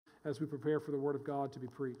as we prepare for the word of God to be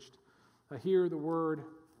preached. Hear the word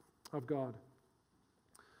of God.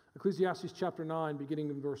 Ecclesiastes chapter 9, beginning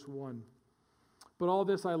in verse 1. But all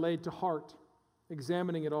this I laid to heart,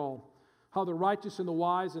 examining it all, how the righteous and the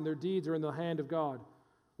wise and their deeds are in the hand of God.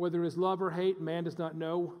 Whether it is love or hate, man does not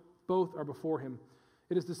know. Both are before him.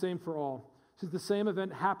 It is the same for all. Since the same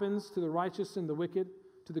event happens to the righteous and the wicked,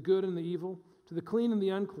 to the good and the evil, to the clean and the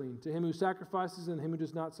unclean, to him who sacrifices and him who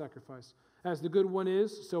does not sacrifice. As the good one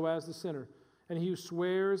is, so as the sinner, and he who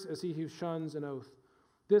swears as he who shuns an oath.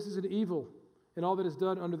 This is an evil in all that is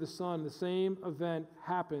done under the sun. The same event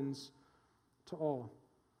happens to all.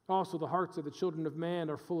 Also, the hearts of the children of man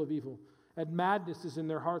are full of evil, and madness is in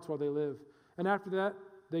their hearts while they live. And after that,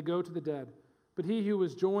 they go to the dead. But he who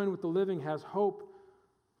is joined with the living has hope,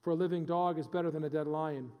 for a living dog is better than a dead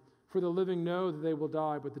lion. For the living know that they will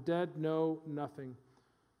die, but the dead know nothing.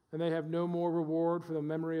 And they have no more reward, for the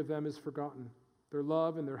memory of them is forgotten. Their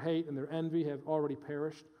love and their hate and their envy have already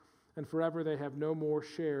perished, and forever they have no more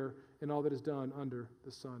share in all that is done under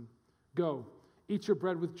the sun. Go, eat your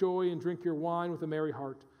bread with joy and drink your wine with a merry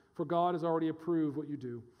heart, for God has already approved what you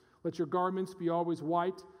do. Let your garments be always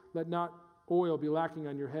white, let not oil be lacking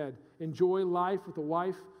on your head. Enjoy life with a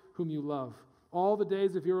wife whom you love, all the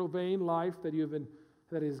days of your vain life that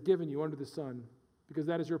is given you under the sun, because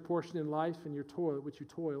that is your portion in life and your toil, which you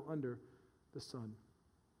toil under the sun.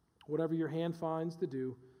 Whatever your hand finds to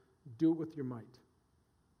do, do it with your might.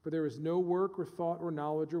 For there is no work or thought or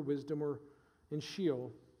knowledge or wisdom or in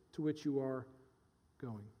Sheol to which you are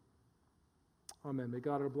going. Amen. May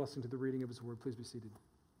God add a blessing to the reading of his word. Please be seated.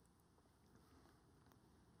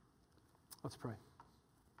 Let's pray.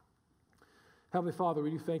 Heavenly Father, we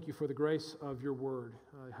do thank you for the grace of your word,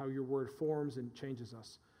 how your word forms and changes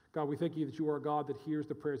us. God, we thank you that you are a God that hears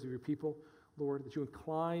the prayers of your people. Lord, that you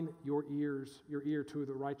incline your ear to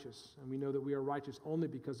the righteous. And we know that we are righteous only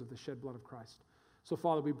because of the shed blood of Christ. So,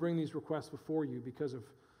 Father, we bring these requests before you because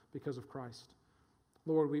of Christ.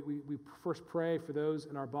 Lord, we first pray for those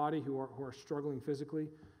in our body who are struggling physically.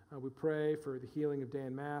 We pray for the healing of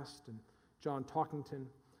Dan Mast and John Talkington,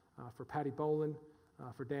 for Patty Boland,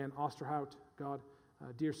 for Dan Osterhout, God.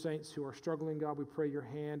 Dear saints who are struggling, God, we pray your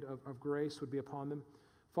hand of grace would be upon them.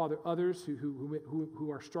 Father, others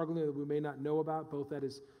who are struggling that we may not know about, both that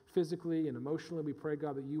is physically and emotionally, we pray,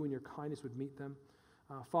 God, that you and your kindness would meet them.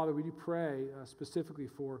 Father, we do pray specifically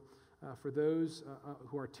for those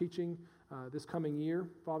who are teaching this coming year.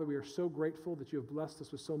 Father, we are so grateful that you have blessed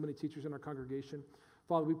us with so many teachers in our congregation.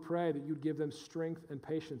 Father, we pray that you'd give them strength and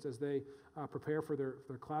patience as they prepare for their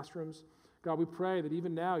classrooms. God, we pray that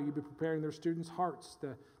even now you'd be preparing their students' hearts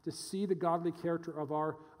to see the godly character of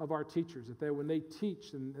our teachers, that when they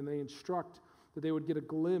teach and they instruct, that they would get a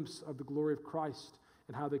glimpse of the glory of Christ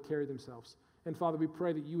and how they carry themselves. And Father, we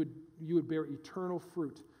pray that you would bear eternal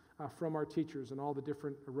fruit from our teachers and all the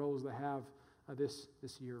different roles they have this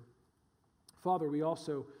year. Father, we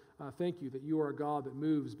also thank you that you are a God that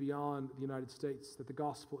moves beyond the United States, that the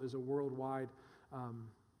gospel is a worldwide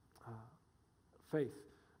faith.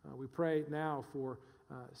 We pray now for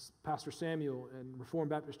Pastor Samuel and Reformed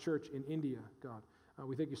Baptist Church in India, God.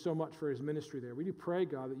 We thank you so much for his ministry there. We do pray,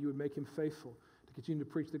 God, that you would make him faithful to continue to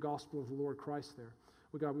preach the gospel of the Lord Christ there.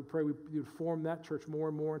 God, we pray you would form that church more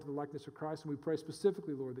and more into the likeness of Christ, and we pray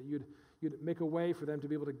specifically, Lord, that you'd make a way for them to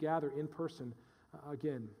be able to gather in person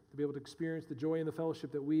again, to be able to experience the joy and the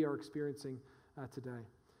fellowship that we are experiencing today.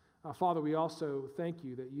 Father, we also thank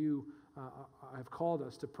you that you have called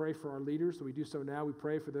us to pray for our leaders. So we do so now. We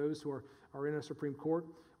pray for those who are in our Supreme Court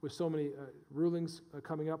with so many rulings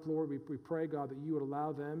coming up, Lord. We pray, God, that you would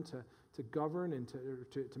allow them to govern and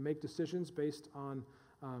to make decisions based on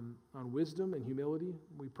wisdom and humility.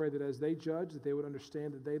 We pray that as they judge, that they would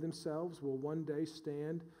understand that they themselves will one day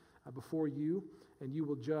stand before you, and you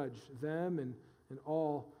will judge them and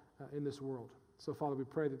all in this world. So, Father, we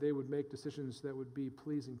pray that they would make decisions that would be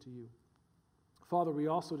pleasing to you. Father, we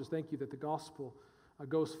also just thank you that the gospel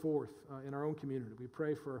goes forth in our own community. We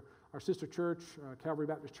pray for our sister church, Calvary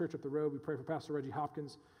Baptist Church up the road. We pray for Pastor Reggie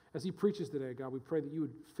Hopkins. As he preaches today, God, we pray that you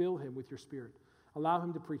would fill him with your spirit. Allow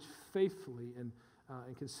him to preach faithfully and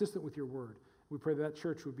consistent with your word. We pray that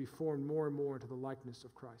church would be formed more and more into the likeness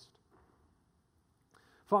of Christ.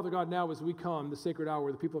 Father God, now as we come, the sacred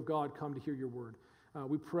hour, the people of God come to hear your word.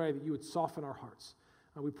 We pray that you would soften our hearts.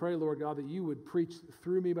 We pray, Lord God, that you would preach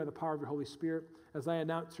through me by the power of your Holy Spirit. As I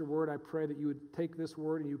announce your word, I pray that you would take this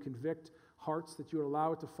word and you convict hearts, that you would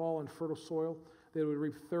allow it to fall on fertile soil, that it would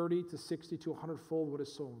reap 30 to 60 to 100-fold what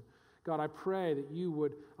is sown. God, I pray that you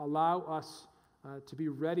would allow us to be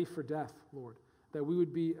ready for death, Lord, that we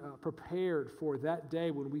would be prepared for that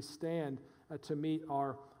day when we stand to meet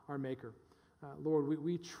our Maker. Lord,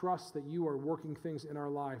 we trust that you are working things in our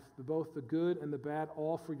life, both the good and the bad,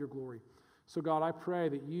 all for your glory. So God, I pray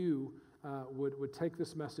that you would take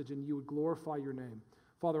this message and you would glorify your name.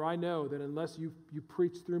 Father, I know that unless you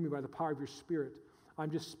preach through me by the power of your Spirit,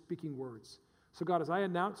 I'm just speaking words. So God, as I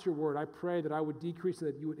announce your word, I pray that I would decrease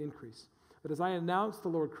and that you would increase. That as I announce the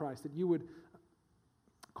Lord Christ, that you would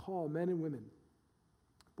call men and women,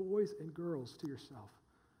 boys and girls to yourself.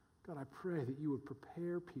 God, I pray that you would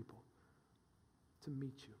prepare people to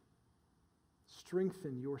meet you.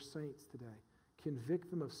 Strengthen your saints today. Convict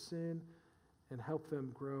them of sin and help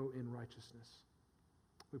them grow in righteousness.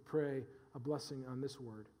 We pray a blessing on this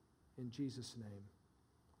word. In Jesus' name,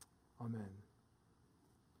 amen.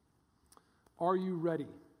 Are you ready?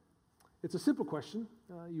 It's a simple question.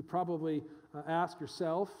 You probably ask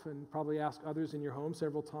yourself and probably ask others in your home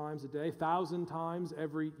several times a day, 1,000 times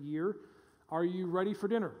every year. Are you ready for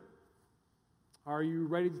dinner? Are you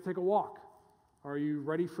ready to take a walk? Are you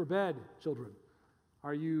ready for bed, children?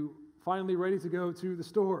 Are you finally ready to go to the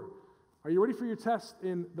store? Are you ready for your test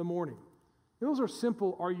in the morning? And those are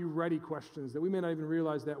simple, are you ready questions that we may not even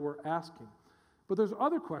realize that we're asking. But there's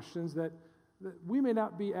other questions that we may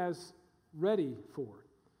not be as ready for.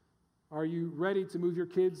 Are you ready to move your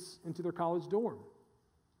kids into their college dorm?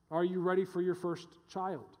 Are you ready for your first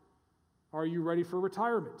child? Are you ready for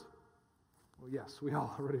retirement? Well, yes, we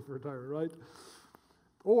all are ready for retirement, right?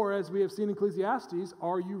 Or, as we have seen in Ecclesiastes,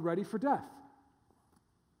 are you ready for death?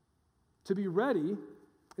 To be ready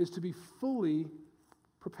is to be fully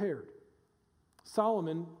prepared.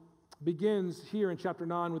 Solomon begins here in chapter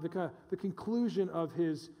 9 with the conclusion of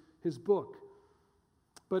his book.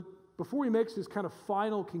 But before he makes his kind of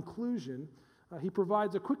final conclusion, he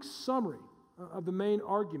provides a quick summary of the main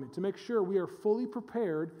argument to make sure we are fully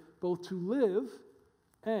prepared both to live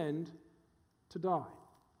and to die.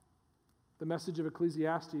 The message of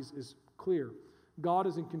Ecclesiastes is clear. God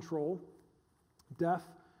is in control. Death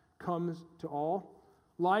comes to all.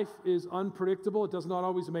 Life is unpredictable. It does not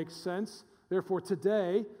always make sense. Therefore,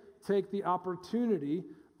 today, take the opportunity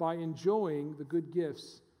by enjoying the good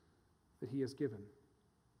gifts that he has given,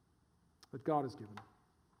 that God has given.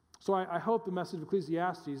 So I hope the message of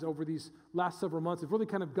Ecclesiastes over these last several months have really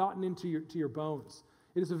kind of gotten into your bones.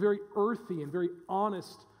 It is a very earthy and very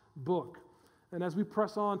honest book. And as we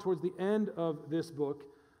press on towards the end of this book,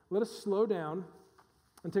 let us slow down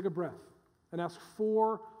and take a breath and ask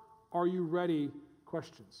 4 "Are you ready?"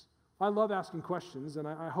 questions. I love asking questions, and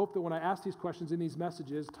I hope that when I ask these questions in these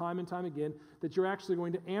messages, time and time again, that you're actually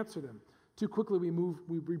going to answer them. Too quickly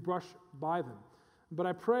we brush by them. But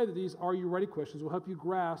I pray that these "Are you ready?" questions will help you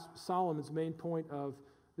grasp Solomon's main point of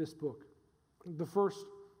this book. The first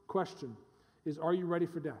question is, are you ready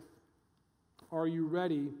for death? Are you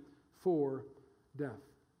ready for death?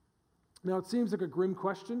 Now, it seems like a grim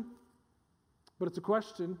question, but it's a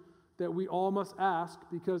question that we all must ask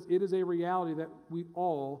because it is a reality that we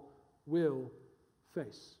all will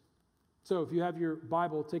face. So if you have your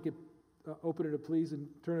Bible, take it, open it, please, and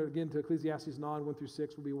turn it again to Ecclesiastes 9, 1 through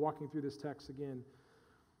 6. We'll be walking through this text again.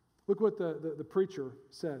 Look what the preacher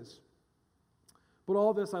says. "But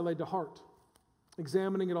all this I laid to heart,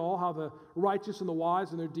 examining it all, how the righteous and the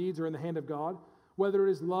wise and their deeds are in the hand of God. Whether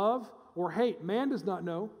it is love or hate, man does not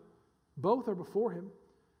know. Both are before him.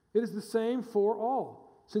 It is the same for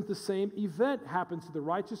all, since the same event happens to the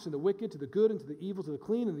righteous and the wicked, to the good and to the evil, to the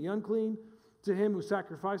clean and the unclean, to him who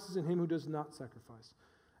sacrifices and him who does not sacrifice.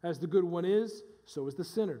 As the good one is, so is the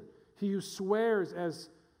sinner. He who swears as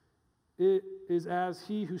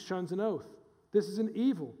he who shuns an oath. This is an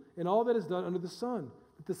evil in all that is done under the sun.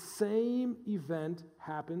 But the same event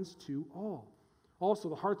happens to all. Also,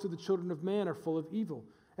 the hearts of the children of man are full of evil,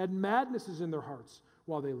 and madness is in their hearts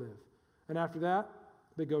while they live. And after that,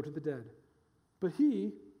 they go to the dead. But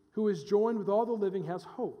he who is joined with all the living has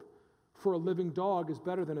hope, for a living dog is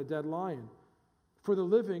better than a dead lion. For the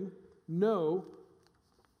living know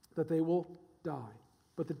that they will die,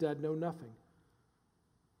 but the dead know nothing.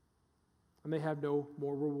 And they have no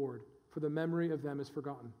more reward, for the memory of them is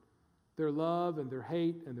forgotten. Their love and their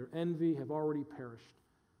hate and their envy have already perished,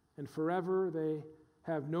 and forever they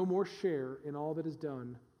have no more share in all that is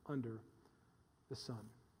done under the sun."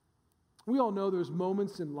 We all know there's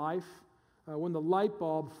moments in life when the light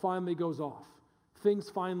bulb finally goes off. Things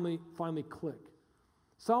finally click.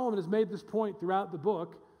 Solomon has made this point throughout the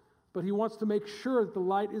book, but he wants to make sure that the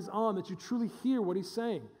light is on, that you truly hear what he's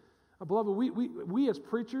saying. Beloved, we as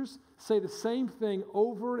preachers say the same thing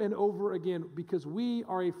over and over again because we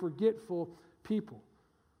are a forgetful people.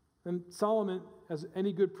 And Solomon, as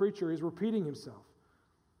any good preacher, is repeating himself.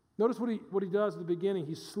 Notice what he does at the beginning.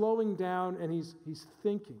 He's slowing down and he's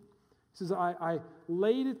thinking. He says, I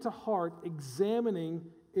laid it to heart, examining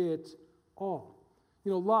it all.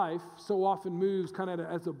 You know, life so often moves kind of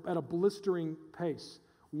at a blistering pace.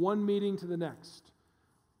 One meeting to the next.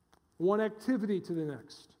 One activity to the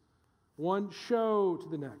next. One show to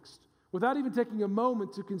the next. Without even taking a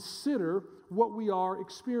moment to consider what we are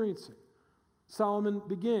experiencing. Solomon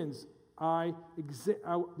begins, I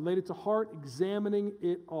laid it to heart, examining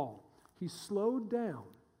it all. He slowed down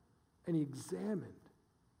and he examined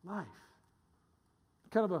life.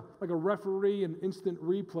 Kind of like a referee in instant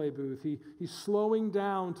replay booth. He's slowing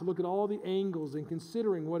down to look at all the angles and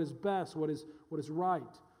considering what is best, what is right.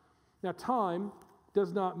 Now, time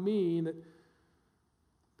does not mean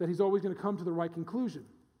that he's always going to come to the right conclusion,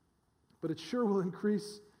 but it sure will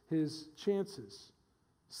increase his chances.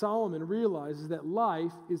 Solomon realizes that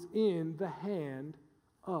life is in the hand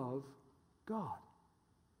of God.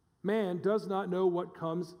 Man does not know what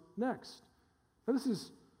comes next. Now, this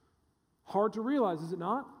is hard to realize, is it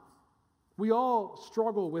not? We all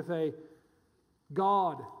struggle with a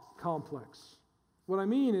God complex. What I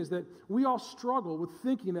mean is that we all struggle with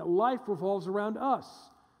thinking that life revolves around us,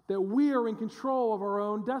 that we are in control of our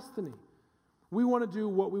own destiny. We want to do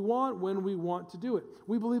what we want when we want to do it.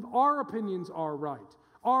 We believe our opinions are right.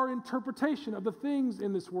 Our interpretation of the things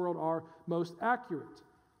in this world are most accurate.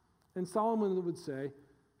 And Solomon would say,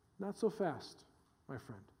 not so fast, my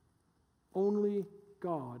friend. Only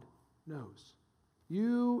God knows.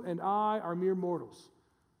 You and I are mere mortals,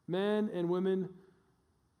 men and women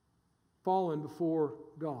fallen before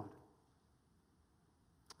God.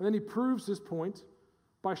 And then he proves this point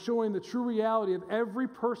by showing the true reality of every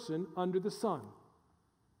person under the sun.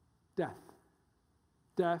 Death.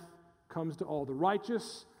 Death comes to all, the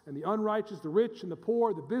righteous and the unrighteous, the rich and the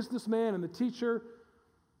poor, the businessman and the teacher,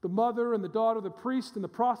 the mother and the daughter, the priest and the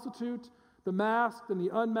prostitute, the masked and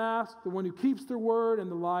the unmasked, the one who keeps their word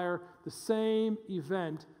and the liar. The same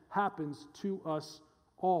event happens to us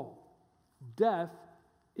all. Death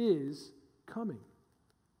is coming.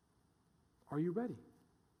 Are you ready?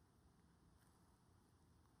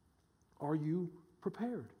 Are you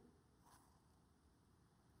prepared?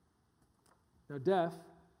 Now, death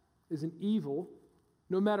is an evil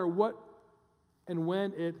no matter what and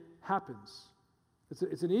when it happens.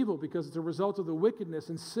 It's an evil because it's a result of the wickedness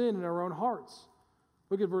and sin in our own hearts.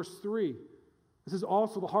 Look at verse 3. This is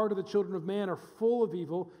also the heart of the children of man are full of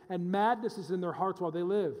evil, and madness is in their hearts while they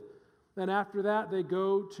live. And after that, they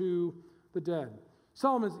go to the dead.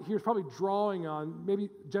 Solomon here is probably drawing on maybe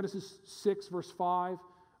Genesis 6, verse 5,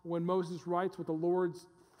 when Moses writes what the Lord's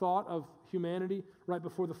thought of humanity right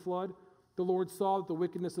before the flood. The Lord saw that the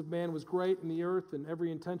wickedness of man was great in the earth, and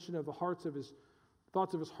every intention of the thoughts of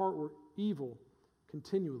his heart were evil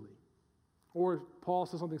continually. Or Paul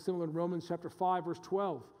says something similar in Romans chapter 5, verse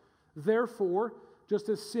 12. Therefore, just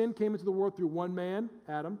as sin came into the world through one man,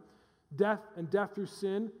 Adam, death through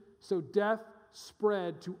sin, so death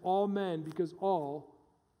spread to all men because all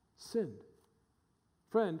sinned.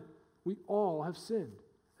 Friend, we all have sinned,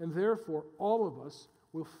 and therefore all of us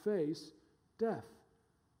will face death.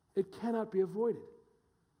 It cannot be avoided.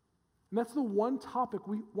 And that's the one topic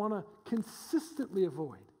we want to consistently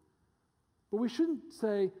avoid. But we shouldn't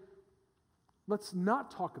say, let's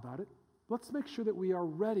not talk about it. Let's make sure that we are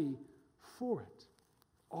ready for it.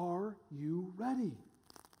 Are you ready?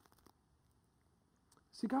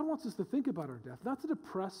 See, God wants us to think about our death, not to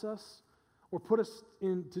depress us or put us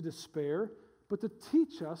into despair, but to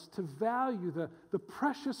teach us to value the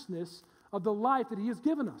preciousness of the life that He has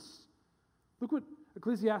given us. Look what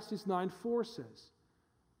Ecclesiastes 9:4 says.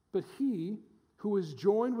 But he who is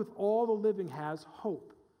joined with all the living has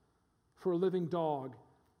hope. For a living dog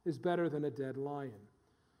is better than a dead lion.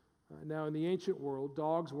 Now, in the ancient world,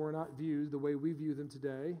 dogs were not viewed the way we view them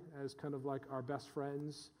today, as kind of like our best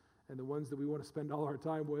friends and the ones that we want to spend all our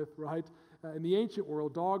time with, right? In the ancient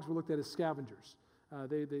world, dogs were looked at as scavengers.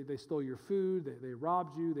 They stole your food, they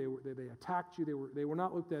robbed you, they attacked you. They were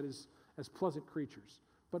not looked at as pleasant creatures.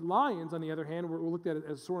 But lions, on the other hand, were looked at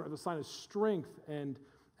as sort of a sign of strength and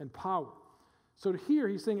power. So here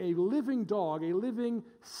he's saying a living dog, a living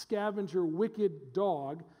scavenger, wicked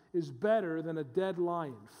dog, is better than a dead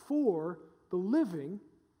lion. For the living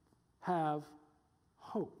have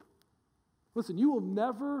hope. Listen, you will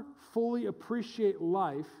never fully appreciate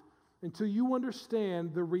life until you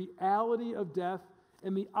understand the reality of death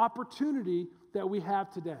and the opportunity that we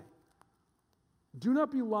have today. Do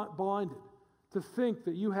not be blinded to think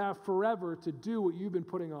that you have forever to do what you've been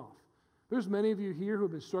putting off. There's many of you here who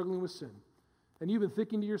have been struggling with sin. And you've been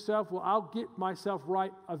thinking to yourself, well, I'll get myself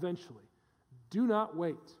right eventually. Do not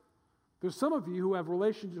wait. There's some of you who have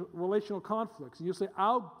relational conflicts, and you'll say,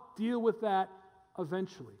 I'll deal with that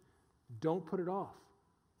eventually. Don't put it off.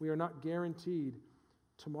 We are not guaranteed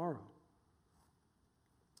tomorrow.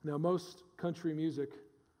 Now, most country music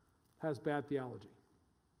has bad theology.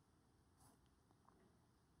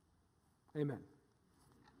 Amen.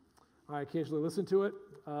 I occasionally listen to it.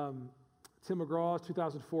 Tim McGraw's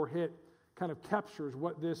 2004 hit kind of captures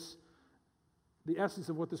the essence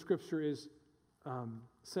of what the scripture is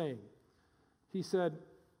saying. He said,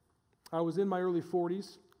 I was in my early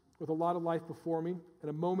 40s with a lot of life before me, and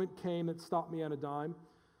a moment came that stopped me on a dime.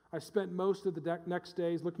 I spent most of the next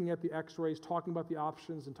days looking at the x-rays, talking about the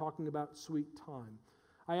options, and talking about sweet time.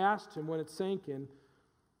 I asked him when it sank in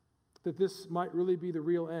that this might really be the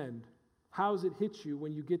real end. How does it hit you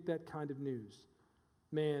when you get that kind of news?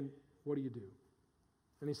 Man, what do you do?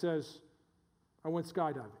 And he says, I went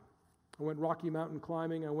skydiving. I went Rocky Mountain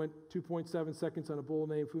climbing. I went 2.7 seconds on a bull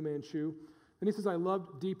named Fu Manchu. Then he says, I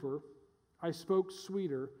loved deeper. I spoke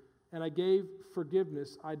sweeter. And I gave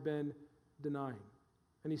forgiveness I'd been denying.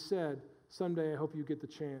 And he said, someday I hope you get the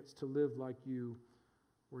chance to live like you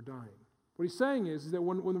were dying. What he's saying is that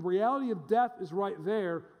when the reality of death is right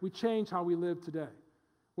there, we change how we live today.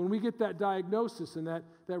 When we get that diagnosis and that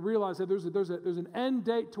realize that there's an end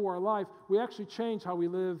date to our life, we actually change how we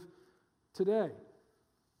live today.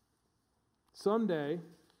 Someday,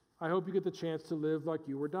 I hope you get the chance to live like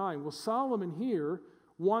you were dying. Well, Solomon here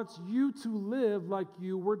wants you to live like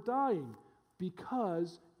you were dying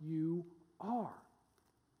because you are.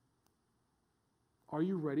 Are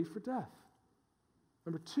you ready for death?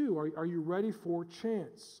 Number two, are you ready for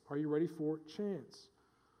chance? Are you ready for chance?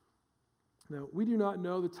 Now, we do not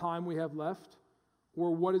know the time we have left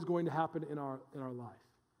or what is going to happen in our life.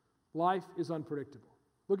 Life is unpredictable.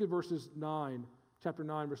 Look at chapter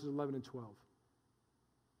 9, verses 11 and 12.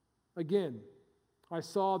 Again, I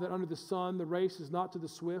saw that under the sun the race is not to the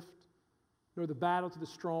swift, nor the battle to the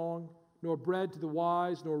strong, nor bread to the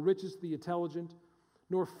wise, nor riches to the intelligent,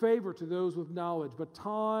 nor favor to those with knowledge, but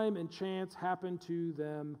time and chance happen to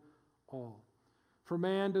them all. For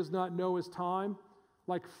man does not know his time,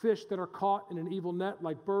 like fish that are caught in an evil net,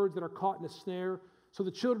 like birds that are caught in a snare. So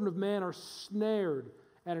the children of man are snared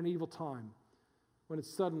at an evil time, when it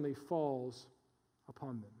suddenly falls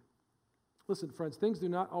upon them. Listen, friends, things do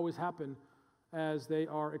not always happen as they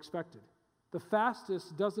are expected. The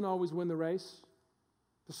fastest doesn't always win the race.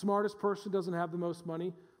 The smartest person doesn't have the most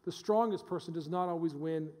money. The strongest person does not always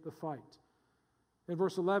win the fight. In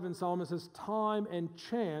verse 11, Solomon says, time and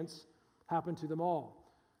chance happen to them all.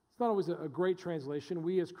 It's not always a great translation.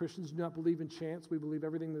 We as Christians do not believe in chance. We believe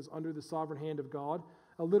everything is under the sovereign hand of God.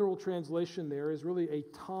 A literal translation there is really a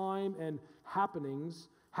time and happenings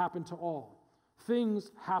happen to all.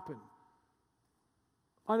 Things happen.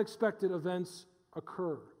 Unexpected events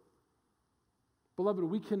occur. Beloved,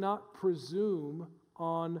 we cannot presume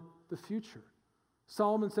on the future.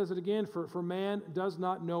 Solomon says it again, for man does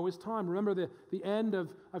not know his time. Remember, the end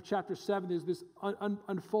of chapter 7 is this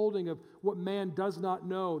unfolding of what man does not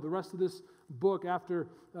know. The rest of this book after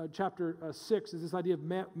chapter 6 is this idea of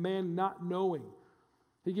man not knowing.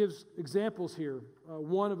 He gives examples here.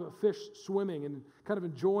 One of a fish swimming and kind of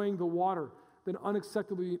enjoying the water, then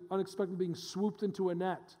unexpectedly being swooped into a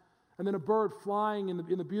net. And then a bird flying in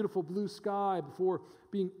the beautiful blue sky before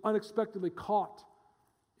being unexpectedly caught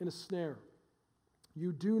in a snare.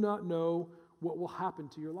 You do not know what will happen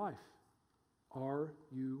to your life. Are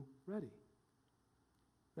you ready?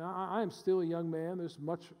 Now, I am still a young man. There's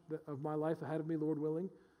much of my life ahead of me, Lord willing.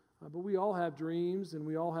 But we all have dreams and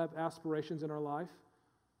we all have aspirations in our life.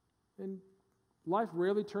 And life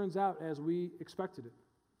rarely turns out as we expected it.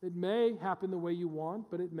 It may happen the way you want,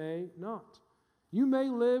 but it may not. You may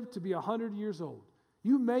live to be 100 years old.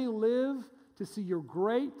 You may live to see your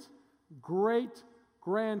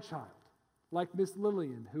great-great-grandchild, like Miss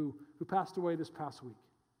Lillian, who passed away this past week.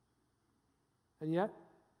 And yet,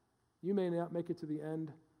 you may not make it to the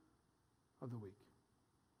end of the week.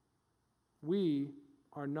 We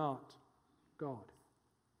are not God.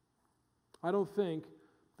 I don't think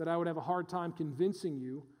that I would have a hard time convincing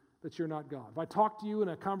you that you're not God. If I talked to you in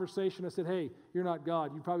a conversation, I said, hey, you're not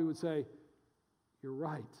God, you probably would say, you're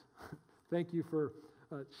right. Thank you for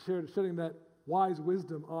shedding that wise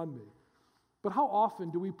wisdom on me. But how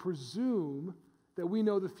often do we presume that we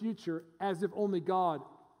know the future as if only God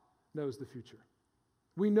knows the future?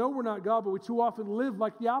 We know we're not God, but we too often live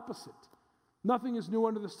like the opposite. Nothing is new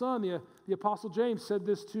under the sun. The Apostle James said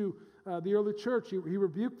this to the early church. He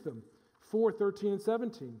rebuked them. 4:13 and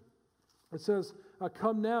 17. It says,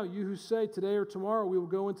 come now, you who say today or tomorrow we will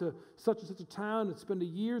go into such and such a town and spend a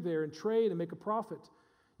year there and trade and make a profit.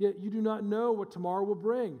 Yet you do not know what tomorrow will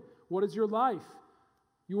bring. What is your life?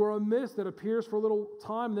 You are a mist that appears for a little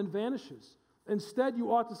time and then vanishes. Instead,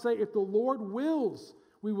 you ought to say, if the Lord wills,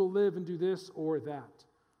 we will live and do this or that.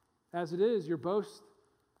 As it is, you boast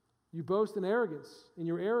in arrogance. In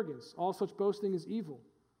your arrogance, all such boasting is evil.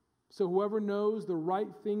 So whoever knows the right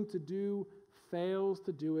thing to do fails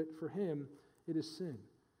to do it, for him it is sin.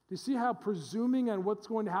 Do you see how presuming on what's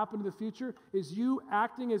going to happen in the future is you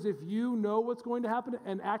acting as if you know what's going to happen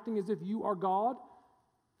and acting as if you are God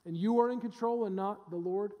and you are in control and not the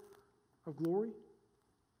Lord of glory?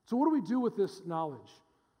 So what do we do with this knowledge?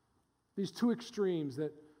 These two extremes,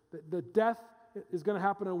 that death is going to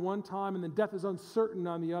happen at one time and then death is uncertain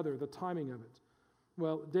on the other, the timing of it.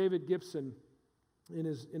 Well, David Gibson, in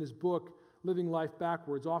his book, Living Life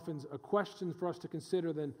Backwards, offers a question for us to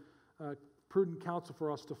consider than prudent counsel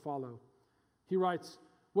for us to follow. He writes,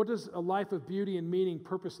 what does a life of beauty and meaning,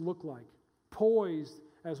 purpose look like? Poised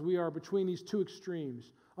as we are between these two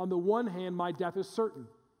extremes. On the one hand, my death is certain.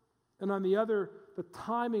 And on the other, the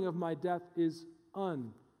timing of my death is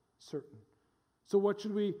uncertain. So what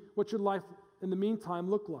should life in the meantime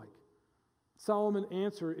look like? Solomon's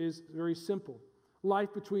answer is very simple.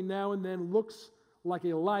 Life between now and then looks like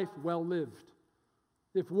a life well lived.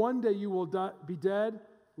 If one day you will be dead,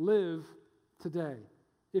 live today.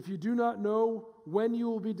 If you do not know when you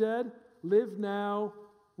will be dead, live now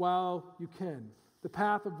while you can. The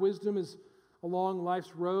path of wisdom is along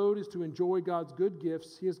life's road is to enjoy God's good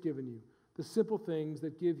gifts He has given you, the simple things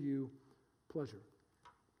that give you pleasure.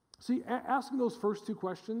 See, asking those first two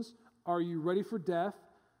questions, are you ready for death?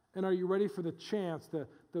 And are you ready for the chance, the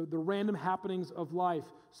random happenings of life,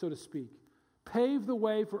 so to speak? Pave the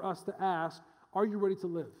way for us to ask, are you ready to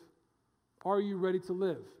live? Are you ready to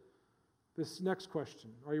live? This next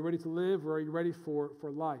question, are you ready to live or are you ready for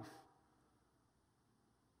life?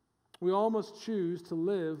 We all must choose to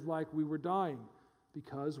live like we were dying,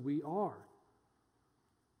 because we are.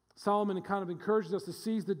 Solomon kind of encourages us to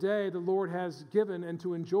seize the day the Lord has given and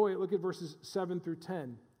to enjoy it. Look at verses 7 through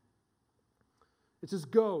 10. It says,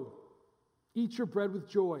 go, eat your bread with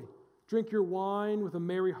joy, drink your wine with a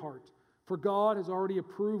merry heart, for God has already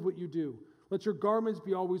approved what you do. Let your garments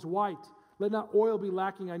be always white. Let not oil be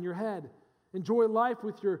lacking on your head. Enjoy life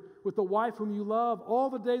with the wife whom you love, all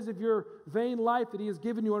the days of your vain life that He has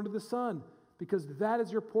given you under the sun, because that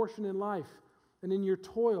is your portion in life, and in your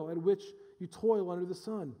toil at which you toil under the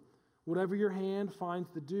sun. Whatever your hand finds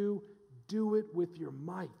to do, do it with your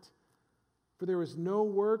might. For there is no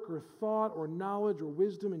work or thought or knowledge or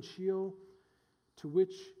wisdom in Sheol to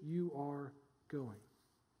which you are going.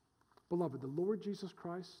 Beloved, the Lord Jesus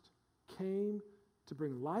Christ came to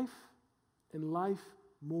bring life and life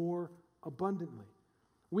more abundantly.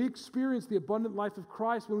 We experience the abundant life of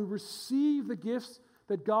Christ when we receive the gifts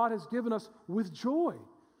that God has given us with joy.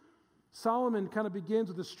 Solomon kind of begins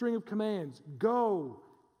with a string of commands. Go,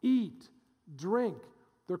 eat, drink.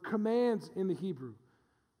 They're commands in the Hebrew.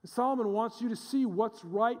 And Solomon wants you to see what's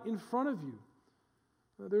right in front of you.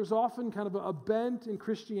 There's often kind of a bent in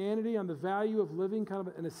Christianity on the value of living kind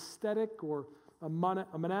of an aesthetic or a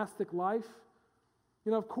monastic life.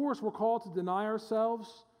 Of course, we're called to deny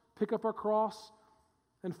ourselves, pick up our cross,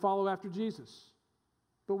 and follow after Jesus.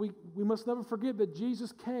 But we must never forget that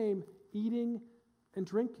Jesus came eating and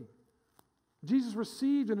drinking. Jesus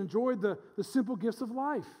received and enjoyed the simple gifts of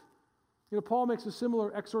life. Paul makes a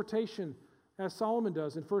similar exhortation as Solomon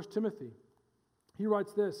does in 1 Timothy. He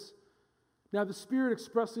writes this, now the Spirit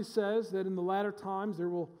expressly says that in the latter times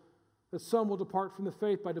that some will depart from the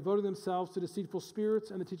faith by devoting themselves to deceitful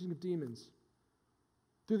spirits and the teaching of demons,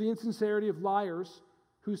 through the insincerity of liars,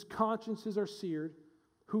 whose consciences are seared,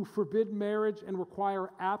 who forbid marriage and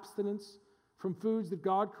require abstinence from foods that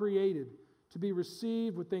God created to be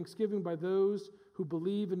received with thanksgiving by those who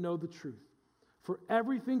believe and know the truth. For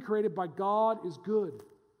everything created by God is good,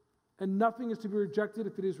 and nothing is to be rejected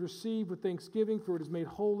if it is received with thanksgiving, for it is made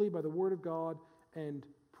holy by the word of God and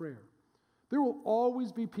prayer. There will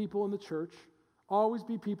always be people in the church, always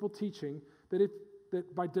be people teaching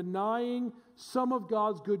that by denying some of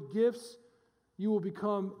God's good gifts, you will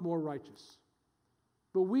become more righteous.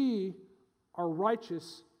 But we are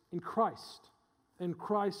righteous in Christ and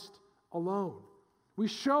Christ alone. We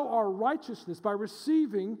show our righteousness by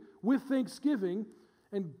receiving with thanksgiving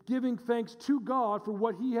and giving thanks to God for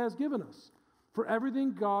what He has given us. For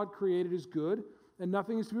everything God created is good, and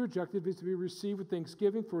nothing is to be rejected, but is to be received with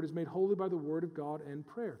thanksgiving, for it is made holy by the word of God and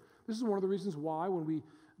prayer. This is one of the reasons why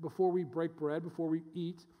before we break bread, before we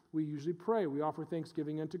eat, we usually pray. We offer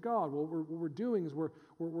thanksgiving unto God. Well, what we're doing is we're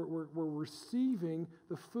receiving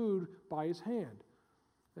the food by His hand.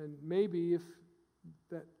 And maybe if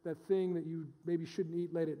that thing that you maybe shouldn't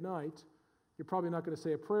eat late at night, you're probably not going to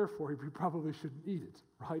say a prayer for it, but you probably shouldn't eat it,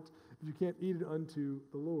 right? If you can't eat it unto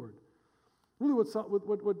the Lord. Really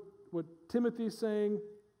what Timothy's saying,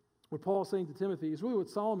 what Paul's saying to Timothy, is really what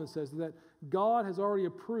Solomon says, that God has already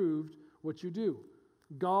approved what you do.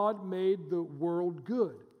 God made the world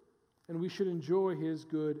good, and we should enjoy his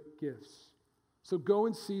good gifts. So go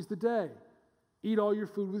and seize the day. Eat all your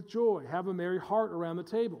food with joy. Have a merry heart around the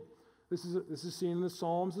table. This is seen in the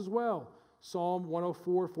Psalms as well. Psalm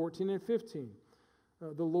 104, 14 and 15.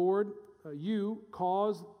 The Lord, you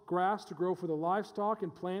cause grass to grow for the livestock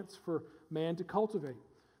and plants for man to cultivate,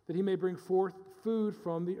 that he may bring forth food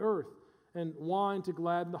from the earth, and wine to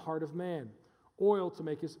gladden the heart of man, oil to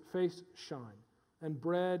make his face shine, and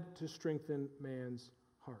bread to strengthen man's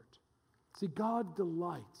heart. See, God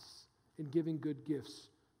delights in giving good gifts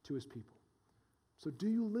to his people. So do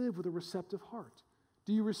you live with a receptive heart?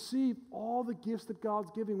 Do you receive all the gifts that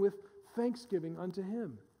God's giving with thanksgiving unto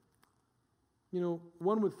him? You know,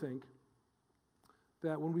 one would think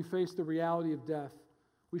that when we face the reality of death,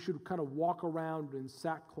 we should kind of walk around in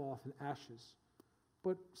sackcloth and ashes.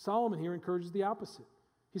 But Solomon here encourages the opposite.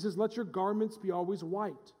 He says, let your garments be always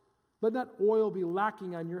white. Let not oil be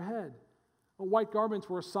lacking on your head. White garments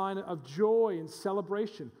were a sign of joy and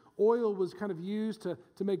celebration. Oil was kind of used to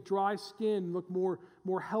make dry skin look more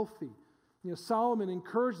healthy. You know, Solomon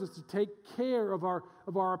encouraged us to take care of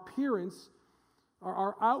our appearance,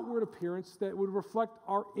 our outward appearance that would reflect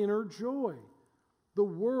our inner joy. The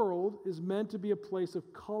world is meant to be a place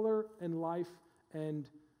of color and life and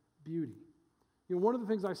beauty. You know, one of the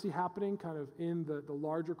things I see happening kind of in the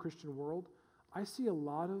larger Christian world, I see a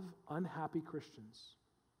lot of unhappy Christians.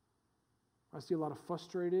 I see a lot of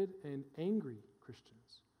frustrated and angry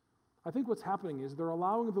Christians. I think what's happening is they're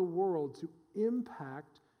allowing the world to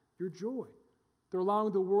impact your joy. They're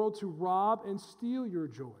allowing the world to rob and steal your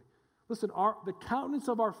joy. Listen, the countenance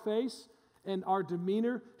of our face and our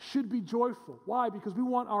demeanor should be joyful. Why? Because we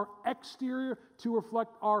want our exterior to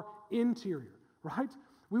reflect our interior, right?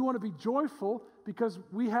 We want to be joyful because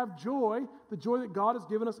we have joy, the joy that God has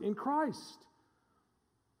given us in Christ.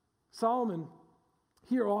 Solomon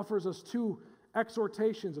here offers us two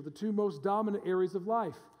exhortations of the two most dominant areas of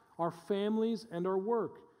life, our families and our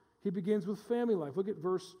work. He begins with family life. Look at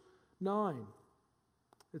verse 9.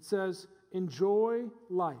 It says, enjoy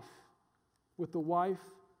life with the wife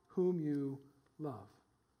whom you love.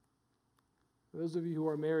 For those of you who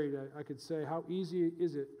are married, I could say, how easy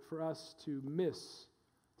is it for us to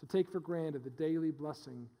take for granted the daily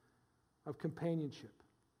blessing of companionship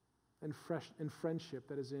and friendship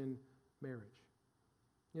that is in marriage.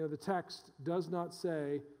 You know, the text does not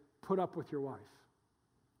say, put up with your wife.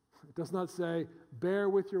 It does not say, bear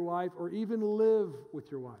with your wife or even live with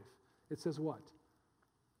your wife. It says what?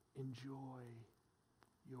 Enjoy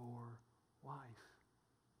your wife.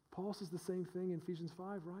 Paul says the same thing in Ephesians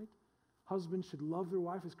 5, right? Husbands should love their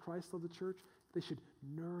wife as Christ loved the church. They should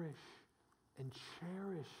nourish and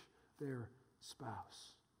cherish their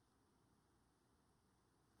spouse.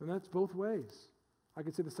 And that's both ways. I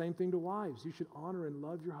could say the same thing to wives. You should honor and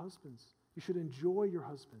love your husbands. You should enjoy your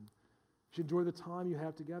husband. You should enjoy the time you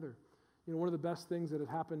have together. You know, one of the best things that have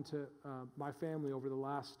happened to my family over the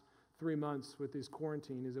last 3 months with this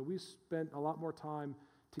quarantine is that we spent a lot more time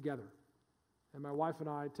together. And my wife and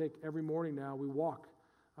I take every morning now, we walk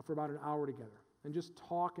for about an hour together and just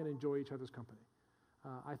talk and enjoy each other's company.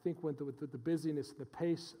 I think with the busyness, the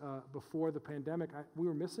pace before the pandemic, we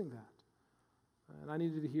were missing that. And I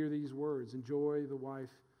needed to hear these words, enjoy the wife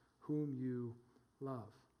whom you love.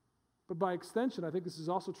 But by extension, I think this is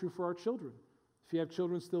also true for our children. If you have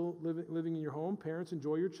children still living in your home, parents,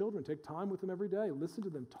 enjoy your children. Take time with them every day. Listen to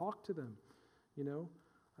them. Talk to them. You know,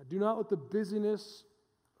 do not let the busyness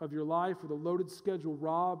of your life or the loaded schedule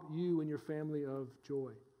rob you and your family of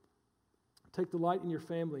joy. Take delight in your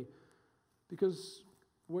family, because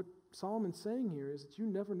what Solomon's saying here is that you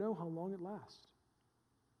never know how long it lasts.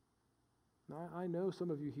 Now, I know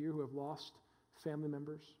some of you here who have lost family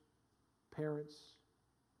members, parents,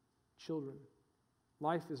 children.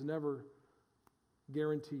 Life is never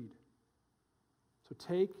guaranteed. So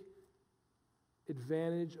take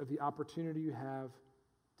advantage of the opportunity you have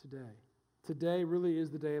today. Today really is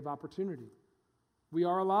the day of opportunity. We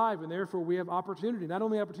are alive, and therefore we have opportunity. Not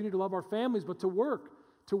only opportunity to love our families, but to work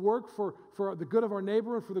for the good of our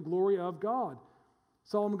neighbor and for the glory of God.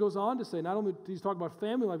 Solomon goes on to say, not only does he talk about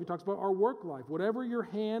family life, he talks about our work life. Whatever your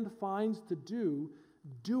hand finds to do,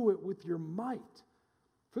 do it with your might.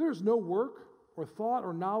 For there is no work or thought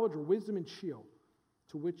or knowledge or wisdom in Sheol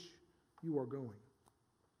to which you are going.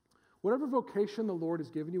 Whatever vocation the Lord has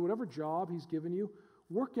given you, whatever job he's given you,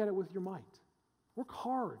 work at it with your might. Work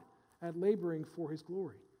hard at laboring for his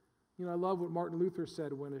glory. You know, I love what Martin Luther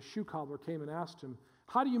said when a shoe cobbler came and asked him,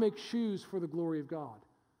 how do you make shoes for the glory of God?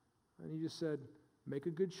 And he just said, make a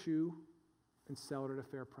good shoe and sell it at a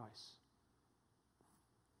fair price.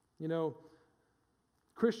 You know,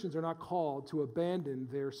 Christians are not called to abandon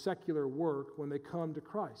their secular work when they come to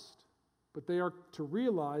Christ, but they are to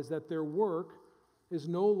realize that their work is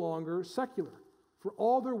no longer secular, for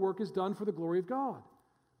all their work is done for the glory of God.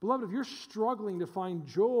 Beloved, if you're struggling to find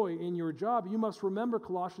joy in your job, you must remember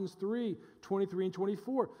Colossians 3:23 and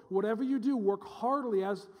 24. Whatever you do, work heartily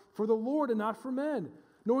as for the Lord and not for men,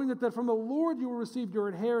 knowing that from the Lord you will receive your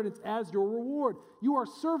inheritance as your reward. You are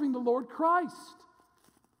serving the Lord Christ.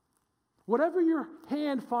 Whatever your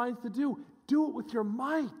hand finds to do it with your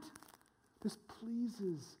might. This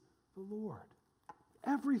pleases the Lord.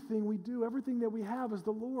 Everything we do, everything that we have is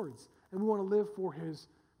the Lord's, and we want to live for His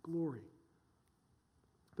glory.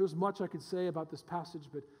 There's much I could say about this passage,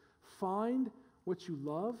 but find what you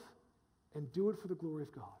love and do it for the glory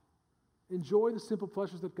of God. Enjoy the simple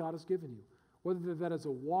pleasures that God has given you, whether that is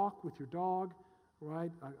a walk with your dog,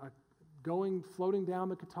 right? Floating down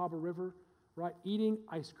the Catawba River, right? Eating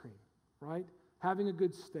ice cream, right? Having a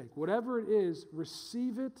good steak. Whatever it is,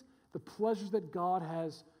 receive it, the pleasures that God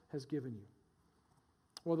has given you.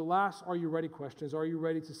 Well, the last are you ready question is, are you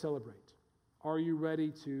ready to celebrate? Are you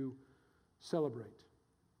ready to celebrate?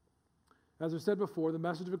 As I've said before, the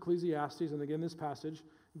message of Ecclesiastes, and again this passage,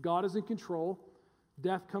 God is in control.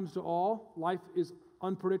 Death comes to all. Life is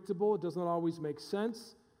unpredictable. It does not always make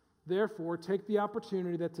sense. Therefore, take the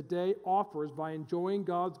opportunity that today offers by enjoying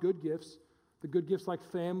God's good gifts, the good gifts like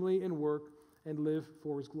family and work, and live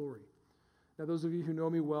for His glory. Now, those of you who know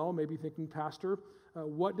me well may be thinking, Pastor,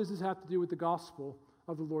 what does this have to do with the gospel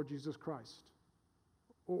of the Lord Jesus Christ?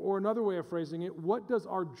 Or another way of phrasing it, what does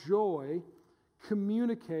our joy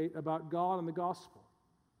communicate about God and the gospel?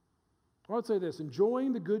 I would say this: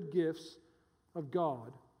 enjoying the good gifts of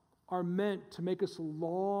God are meant to make us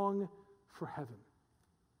long for heaven.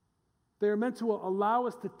 They are meant to allow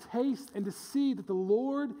us to taste and to see that the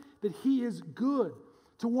Lord, that He is good,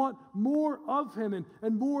 to want more of Him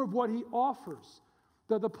and more of what He offers,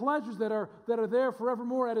 the pleasures that are there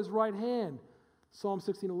forevermore at His right hand. Psalm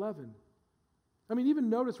 16:11. I mean, even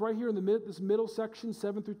notice right here in this middle section,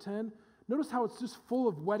 7 through 10, notice how it's just full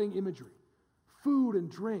of wedding imagery. Food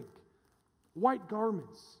and drink, white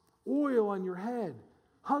garments, oil on your head,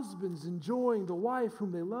 husbands enjoying the wife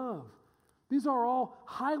whom they love. These are all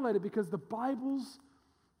highlighted because the Bible's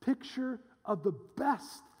picture of the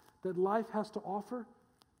best that life has to offer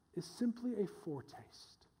is simply a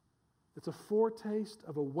foretaste. It's a foretaste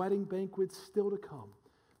of a wedding banquet still to come.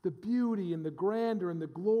 The beauty and the grandeur and the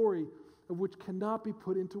glory of which cannot be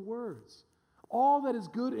put into words. All that is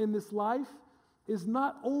good in this life is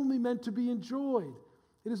not only meant to be enjoyed,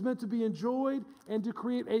 it is meant to be enjoyed and to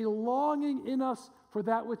create a longing in us for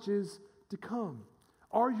that which is to come.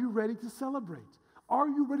 Are you ready to celebrate? Are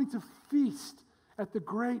you ready to feast at the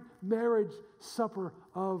great marriage supper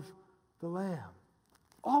of the Lamb?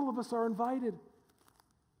 All of us are invited,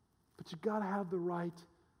 but you got to have the right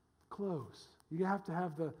clothes. You have to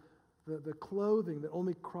have the clothing that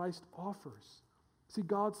only Christ offers. See,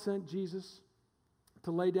 God sent Jesus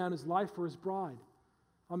to lay down His life for His bride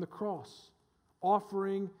on the cross,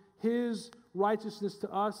 offering His righteousness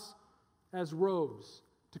to us as robes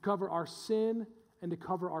to cover our sin and to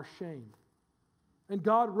cover our shame. And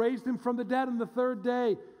God raised Him from the dead on the third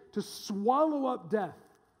day to swallow up death,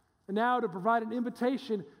 and now to provide an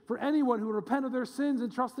invitation for anyone who will repent of their sins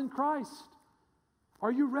and trust in Christ.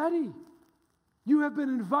 Are you ready? You have been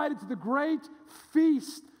invited to the great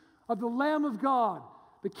feast of the Lamb of God,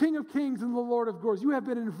 the King of Kings and the Lord of Lords. You have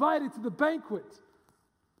been invited to the banquet.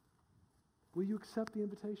 Will you accept the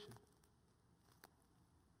invitation?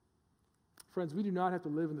 Friends, we do not have to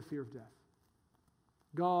live in the fear of death.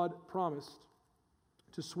 God promised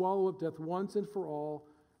to swallow up death once and for all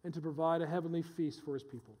and to provide a heavenly feast for His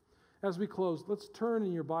people. As we close, let's turn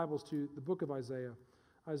in your Bibles to the book of Isaiah,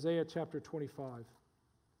 Isaiah chapter 25.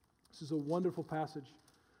 This is a wonderful passage.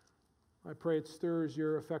 I pray it stirs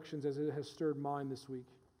your affections as it has stirred mine this week.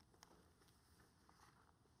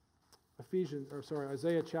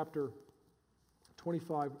 Isaiah chapter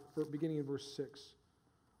 25, beginning in verse 6.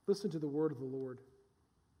 Listen to the word of the Lord.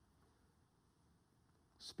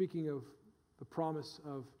 Speaking of the promise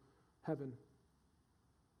of heaven.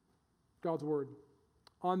 God's word.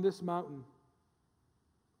 On this mountain,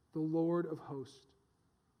 the Lord of hosts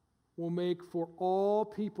will make for all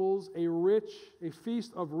peoples a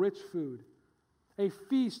feast of rich food, a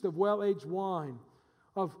feast of well-aged wine,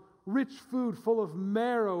 of rich food full of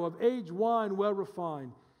marrow, of aged wine well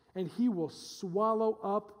refined, and He will swallow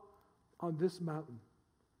up on this mountain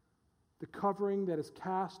the covering that is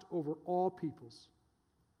cast over all peoples.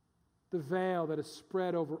 the veil that is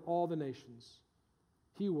spread over all the nations.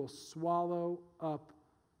 He will swallow up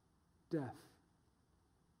death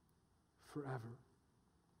forever.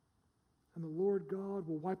 And the Lord God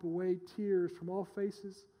will wipe away tears from all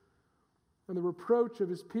faces, and the reproach of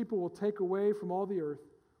his people will take away from all the earth,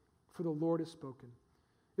 for the Lord has spoken.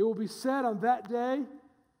 It will be said on that day,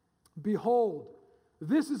 behold,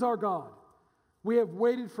 this is our God. We have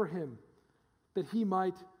waited for him, that he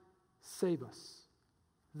might save us.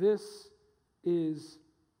 This is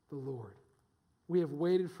the Lord. We have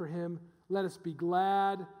waited for him. Let us be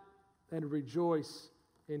glad and rejoice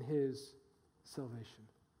in his salvation.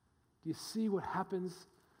 Do you see what happens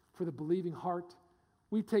for the believing heart?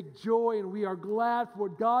 We take joy and we are glad for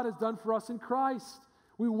what God has done for us in Christ.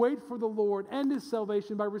 We wait for the Lord and his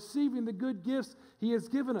salvation by receiving the good gifts he has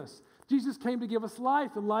given us. Jesus came to give us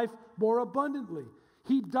life and life more abundantly.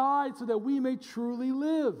 He died so that we may truly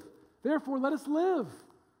live. Therefore, let us live.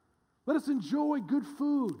 Let us enjoy good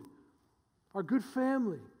food, our good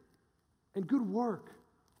family, and good work,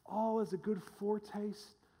 all as a good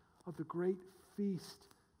foretaste of the great feast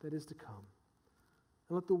that is to come.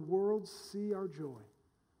 And let the world see our joy.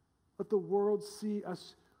 Let the world see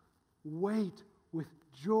us wait with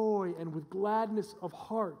joy and with gladness of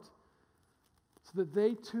heart, so that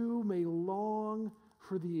they too may long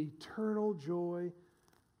for the eternal joy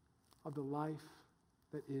of the life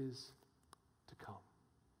that is to come.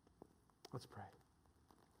 Let's pray.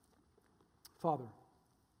 Father,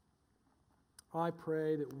 I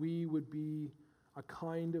pray that we would be a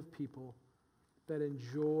kind of people that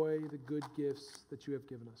enjoy the good gifts that you have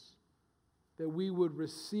given us, that we would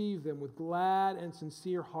receive them with glad and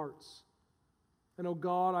sincere hearts. And, oh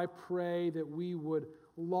God, I pray that we would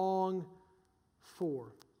long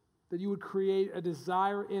for, that you would create a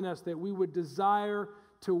desire in us, that we would desire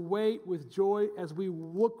to wait with joy as we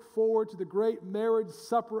look forward to the great marriage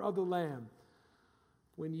supper of the Lamb,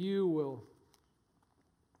 when you will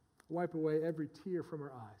wipe away every tear from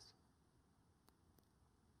our eyes.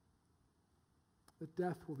 That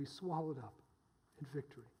death will be swallowed up in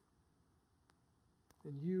victory.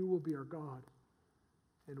 And you will be our God,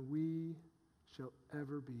 and we shall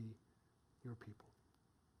ever be your people.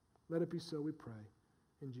 Let it be so, we pray.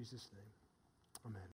 In Jesus' name, amen.